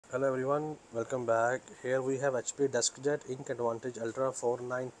Hello everyone, welcome back. Here we have HP Deskjet Ink Advantage Ultra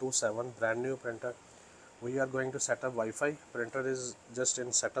 4927 brand new printer. We are going to set up Wi-Fi. Printer is just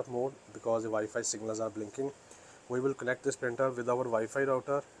in setup mode because the Wi-Fi signals are blinking. We will connect this printer with our Wi-Fi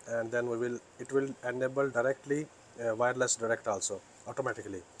router and then it will enable directly wireless direct also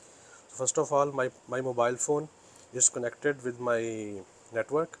automatically. So first of all, my mobile phone is connected with my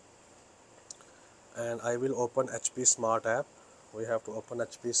network and I will open HP Smart app. We have to open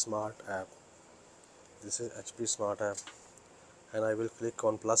HP Smart app. This is HP Smart app and I will click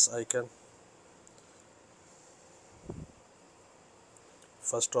on plus icon.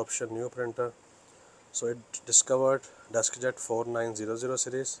 First option, new printer. So it discovered Deskjet 4900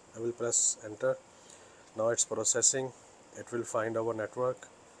 series. I will press enter. Now it's processing. It will find our network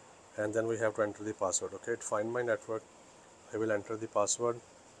and then we have to enter the password. Okay, it find my network. I will enter the password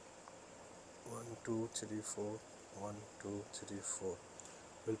 1234 1234.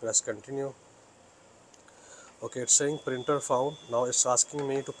 We'll press continue. Okay, it's saying printer found. Now it's asking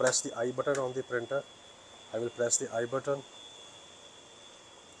me to press the I button on the printer. I will press the I button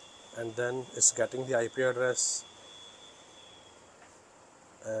and then it's getting the IP address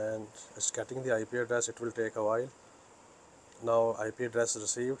and it's getting the IP address. It will take a while. Now IP address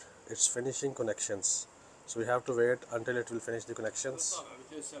received. It's finishing connections, so we have to wait until it will finish the connections.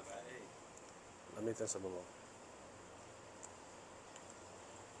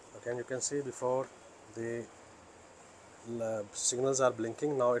 Okay, and you can see before the signals are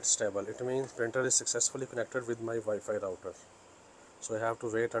blinking. Now it's stable. It means printer is successfully connected with my Wi-Fi router. So I have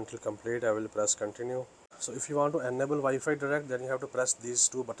to wait until complete. I will press continue. So if you want to enable Wi-Fi Direct, then you have to press these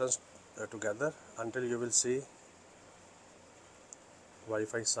two buttons together until you will see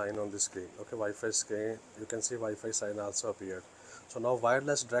Wi-Fi sign on the screen. Okay, Wi-Fi screen, you can see Wi-Fi sign also appeared. So now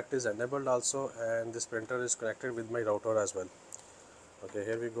wireless direct is enabled also and this printer is connected with my router as well. Okay,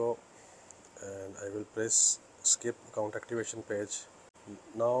 here we go and I will press skip account activation page.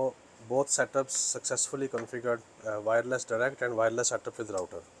 Now both setups successfully configured, wireless direct and wireless setup with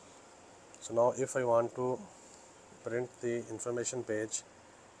router. So now if I want to print the information page,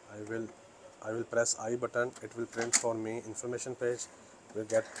 I will press I button. It will print for me information page. We'll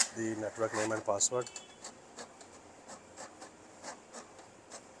get the network name and password.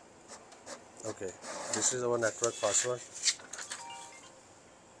 Okay, this is our network password.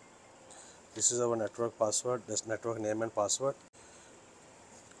 This is our network password. This network name and password.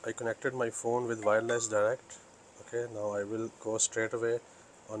 I connected my phone with wireless direct. Okay, now I will go straight away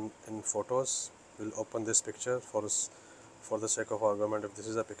in photos. We'll open this picture for the sake of argument. If this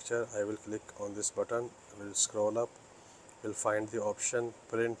is a picture, I will click on this button. We'll scroll up. We'll find the option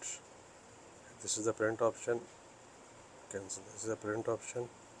print. This is the print option. Cancel. This is a print option,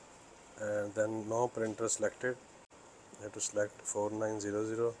 and then no printer selected. I have to select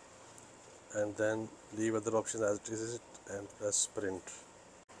 4900 and then leave other options as it is and press print.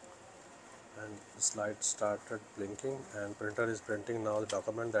 And the slide started blinking and printer is printing now the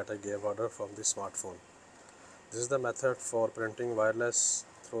document that I gave order from the smartphone. This is the method for printing wireless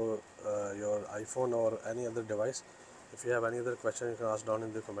through your iPhone or any other device. If you have any other question, you can ask down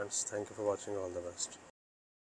in the comments. Thank you for watching. All the best.